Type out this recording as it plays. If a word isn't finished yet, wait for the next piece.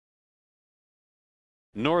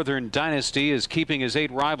Northern Dynasty is keeping his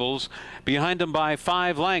 8 rivals behind him by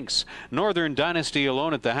 5 lengths. Northern Dynasty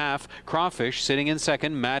alone at the half. Crawfish sitting in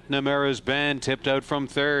second. Matt Namera's Band tipped out from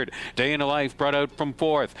third. Day in a Life brought out from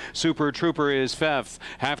fourth. Super Trooper is fifth.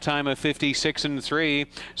 Halftime of 56 and 3.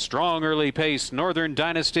 Strong early pace. Northern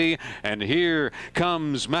Dynasty. And here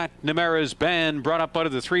comes Matt Namera's Band brought up out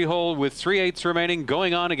of the 3-hole with 3/8 remaining,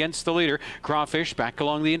 going on against the leader. Crawfish back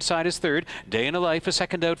along the inside is third. Day in a Life a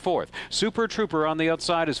second out fourth. Super Trooper on the outside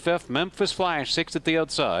is fifth. Memphis Flash sixth at the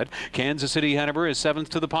outside. Kansas City Hanover is seventh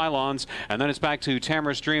to the pylons, and then it's back to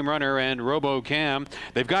Tamara's Dream Runner and Robo Cam.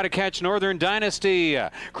 They've got to catch Northern Dynasty.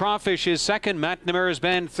 Crawfish is second. Matt Namera's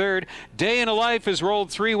Band third. Day in a Life is rolled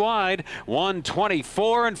 3 wide.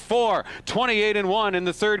 1:24 and 4, 28 and 1 in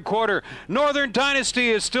the third quarter. Northern Dynasty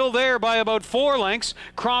is still there by about 4 lengths.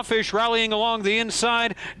 Crawfish rallying along the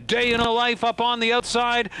inside. Day in a Life up on the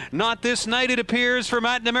outside. Not this night, it appears, for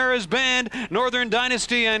Matt Namera's Band. Northern Dynasty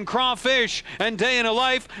and Crawfish and Day in a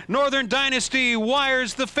Life. Northern Dynasty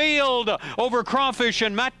wires the field over Crawfish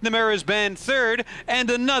and Matt Namera's Band third, and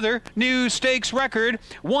another new stakes record,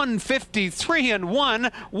 153 and 1,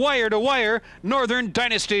 wire to wire, Northern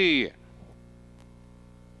Dynasty.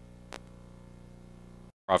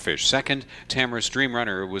 Crawfish second. Tamara's Dream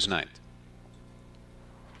Runner was ninth.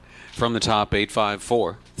 From the top,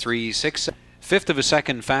 8.54, 3.6. Fifth of a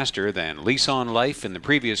second faster than Lease on Life in the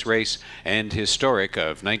previous race and historic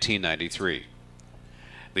of 1993.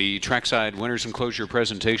 The trackside winners enclosure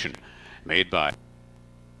presentation made by